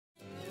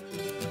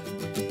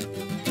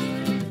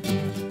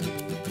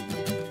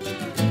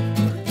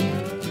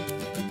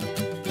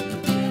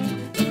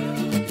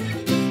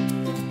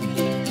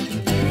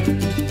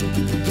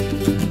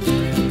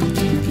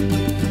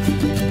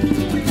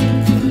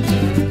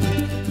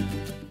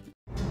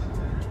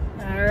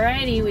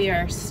Alrighty, we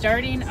are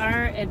starting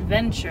our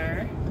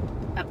adventure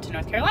up to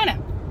North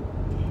Carolina.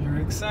 We're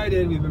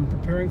excited. We've been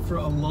preparing for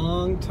a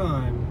long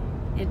time.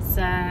 It's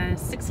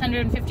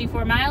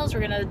 654 miles. We're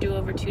gonna do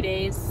over 2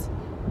 days.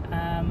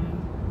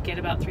 Get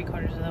about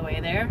 3/4 of the way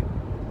there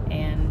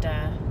and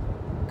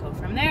go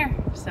from there.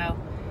 So,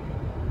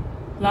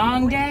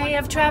 long day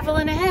of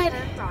traveling ahead.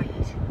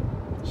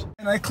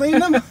 And I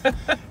cleaned them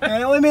and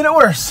I only made it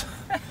worse.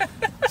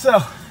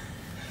 So,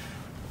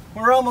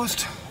 we're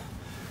almost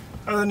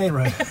out of the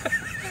neighborhood.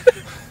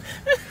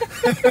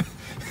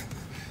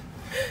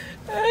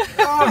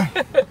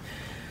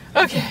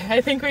 Okay,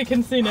 I think we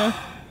can see now.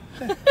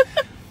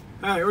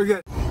 Alright, we're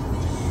good.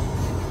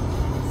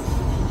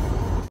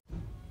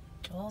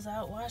 Joel's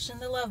out washing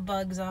the love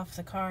bugs off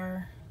the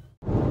car.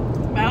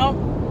 Well,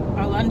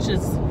 our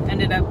lunches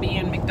ended up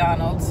being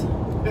McDonald's.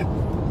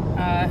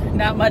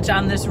 Not much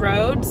on this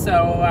road,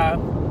 so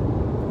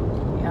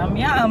yum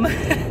yum.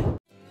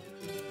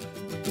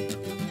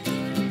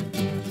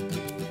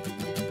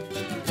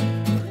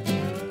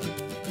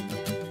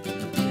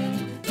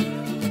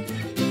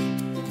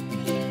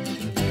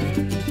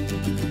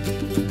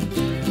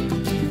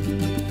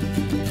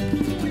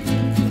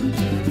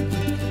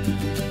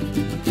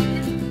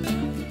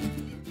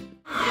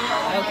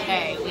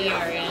 Okay, we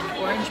are in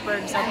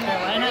Orangeburg, South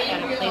Carolina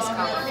at a place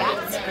called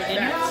Fats for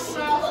dinner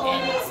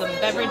and some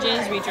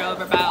beverages. We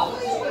drove about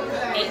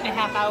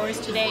 8.5 hours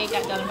today,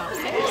 got done about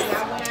 6.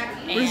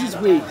 Where's this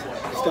weed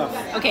stuff?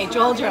 Okay,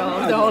 Joel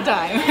drove the whole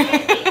time.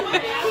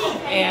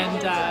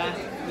 And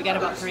we got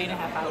about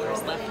 3.5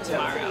 hours left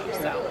tomorrow,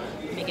 so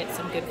I'm gonna get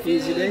some good food.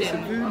 Easy day,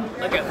 some food.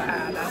 Look at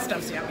that, that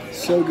stuff's yummy.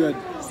 So good.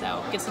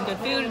 So get some good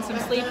food and some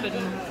sleep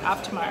and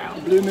off tomorrow.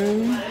 Blue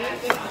moon.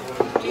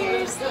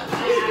 Cheers.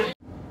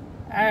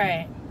 All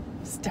right,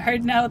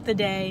 starting out the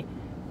day.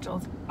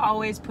 Joel's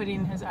always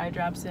putting his eye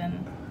drops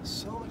in.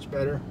 So much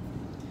better.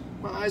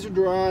 My eyes are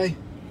dry.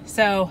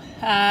 So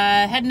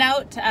heading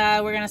out,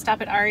 we're gonna stop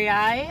at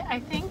REI,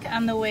 I think,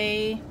 on the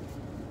way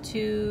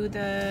to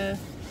the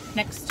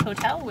next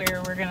hotel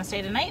where we're gonna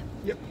stay tonight.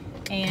 Yep.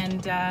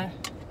 And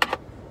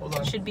Hold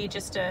on. it should be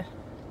just a...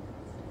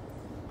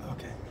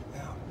 Okay,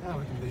 now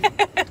we can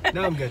video.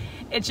 Now I'm good.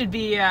 It should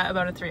be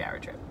about a 3-hour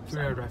trip.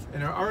 3-hour drive.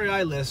 And our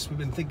REI list, we've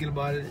been thinking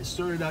about it. It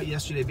started out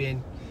yesterday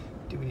being,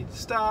 do we need to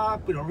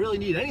stop? We don't really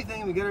need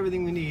anything. We got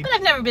everything we need. But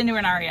I've never been to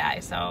an REI,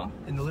 so...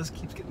 And the list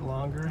keeps getting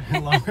longer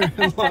and longer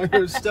and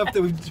longer of stuff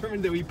that we've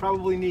determined that we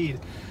probably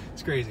need.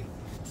 It's crazy.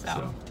 So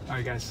all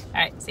right, guys.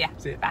 All right, see ya.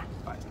 See ya. Bye.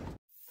 Bye.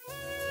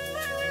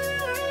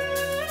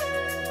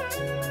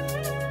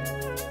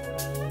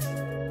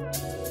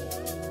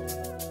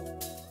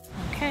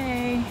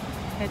 Okay,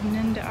 heading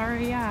into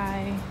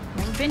REI.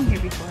 Never been here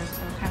before,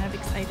 so kind of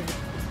excited.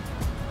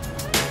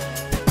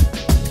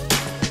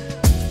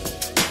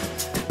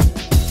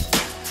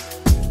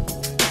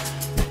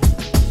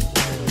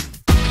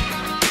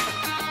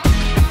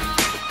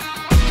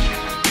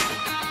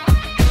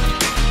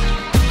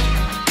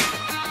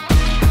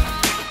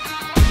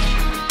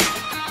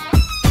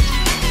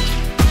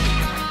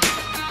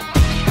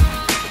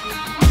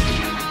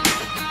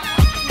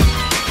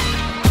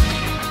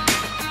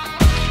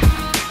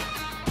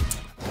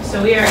 So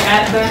we are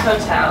at the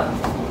hotel,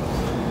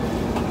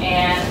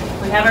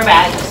 and we have our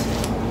bags.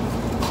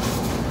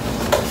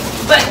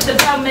 But the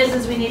problem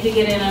is we need to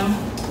get in them.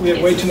 We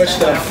have way too much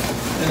stuff,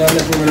 and not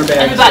enough room in our bags.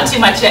 And we bought too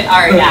much at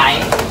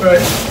REI.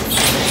 Right.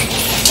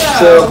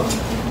 So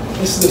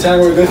this is the time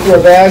where we go through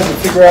our bags and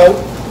figure out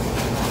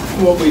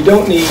what we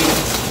don't need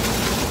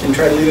and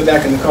try to leave it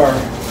back in the car.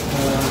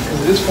 Because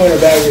at this point our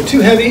bags are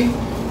too heavy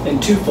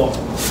and too full.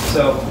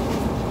 So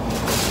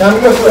time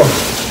to go through them.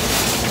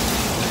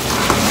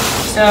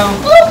 So,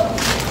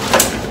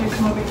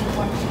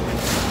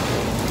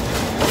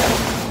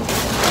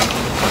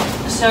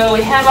 so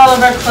we have all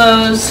of our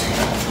clothes.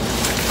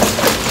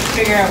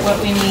 Figure out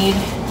what we need.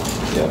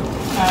 Yep.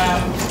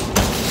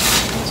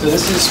 So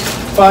this is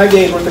 5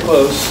 days worth of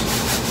clothes,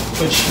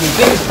 which you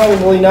think is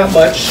probably not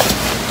much.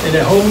 And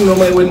at home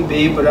normally it wouldn't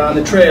be, but on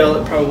the trail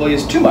it probably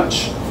is too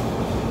much.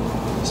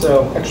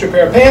 So extra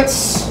pair of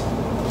pants,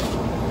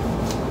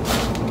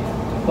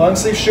 long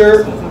sleeve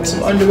shirt,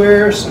 some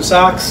underwear, some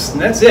socks, and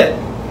that's it.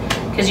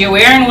 Because you're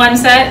wearing one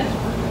set,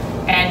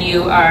 and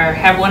you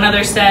have one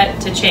other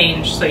set to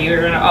change, so you're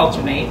going to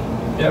alternate.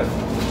 Yep.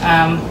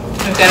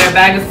 We've got our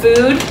bag of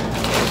food.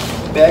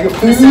 Bag of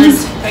food. This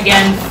is,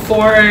 again,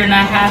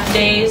 4.5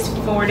 days,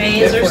 4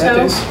 days or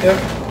so.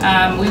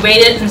 Yep. We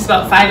weighed it, and it's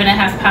about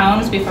 5.5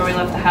 pounds before we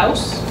left the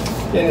house.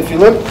 And if you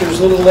look, there's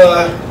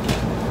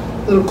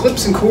little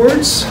clips and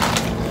cords,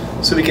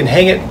 so we can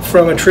hang it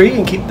from a tree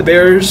and keep the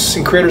bears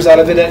and critters out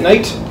of it at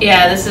night.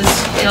 Yeah, this is,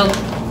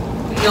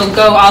 you'll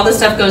go, all the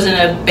stuff goes in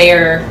a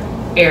bear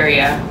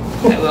area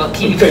that we'll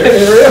keep. A bear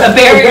area? A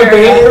bear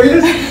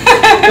area.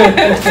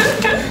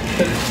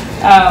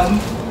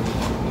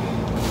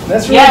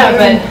 That's right. Yeah,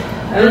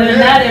 but other than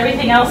that,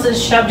 everything else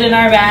is shoved in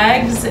our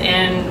bags,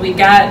 and we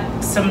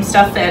got some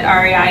stuff at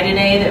REI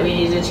today that we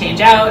need to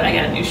change out. I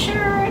got a new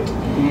shirt,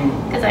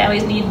 because I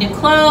always need new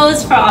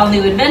clothes for all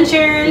new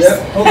adventures.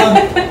 Yep, hold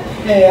on.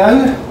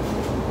 And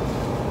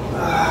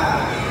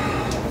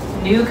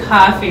new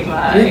coffee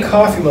mug. new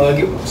coffee mug.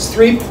 It was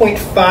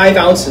 3.5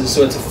 ounces,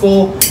 so it's a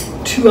full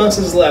 2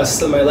 ounces less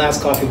than my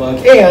last coffee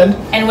mug.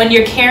 And when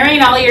you're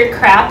carrying all your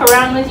crap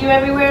around with you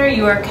everywhere,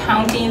 you are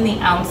counting the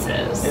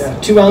ounces. yeah,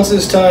 2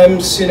 ounces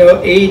times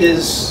 8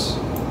 is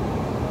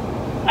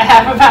a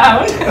half a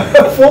pound.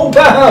 a full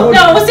pound.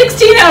 No,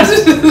 16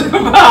 ounces is a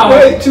pound.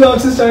 Wait, 2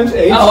 ounces times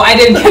 8. Oh, I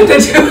didn't get the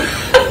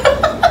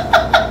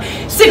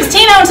 2.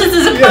 16 ounces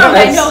is a pound.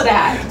 Yes. I know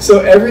that. So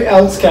every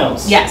ounce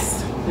counts. Yes.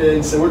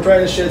 And so we're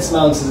trying to shed some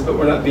ounces, but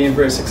we're not being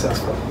very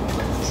successful.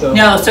 So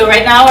No, so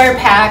right now our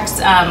packs,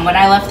 when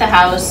I left the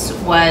house,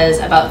 was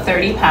about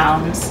 30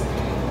 pounds.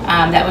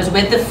 That was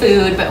with the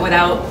food, but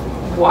without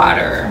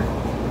water.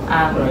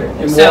 right,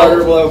 and so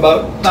water will have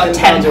about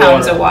 10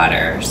 pounds of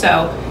water.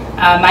 So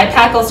my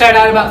pack will start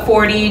out about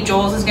 40.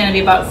 Joel's is going to be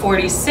about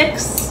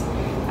 46.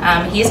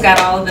 He's got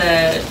all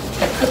the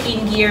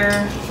cooking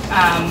gear.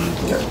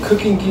 We got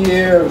cooking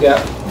gear. We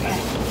got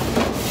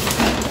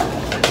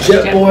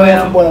jet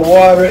boil, boiling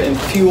water, and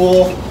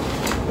fuel.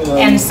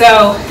 And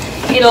so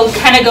it'll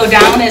kind of go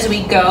down as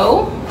we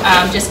go,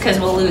 just because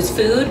we'll lose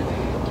food,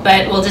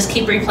 but we'll just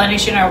keep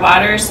replenishing our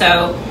water.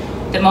 So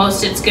the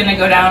most it's going to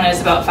go down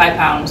is about 5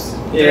 pounds.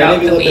 Yeah,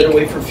 maybe a the little bit of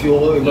week. weight for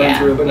fuel that we burn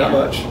through, but not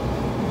much.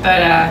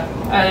 But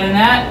other than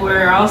that,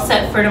 we're all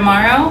set for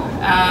tomorrow.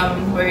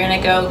 We're going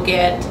to go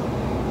get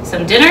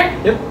some dinner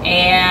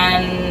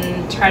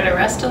and try to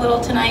rest a little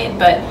tonight,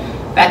 but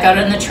back out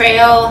on the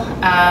trail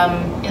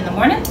in the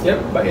morning.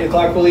 Yep, by 8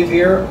 o'clock we'll leave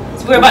here.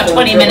 So we're about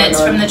 20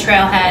 minutes from the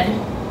trailhead.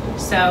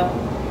 So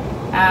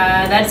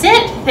that's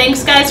it.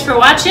 Thanks guys for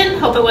watching.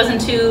 Hope it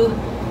wasn't too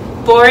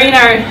boring,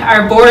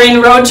 our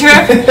boring road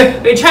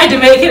trip. We tried to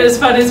make it as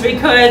fun as we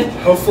could.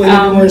 Hopefully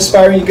it'll be more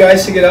inspiring you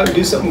guys to get out and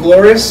do something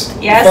glorious.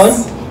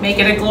 Yes, fun. Make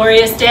it a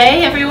glorious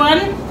day, everyone.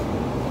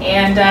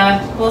 And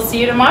we'll see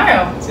you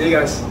tomorrow. See you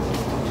guys.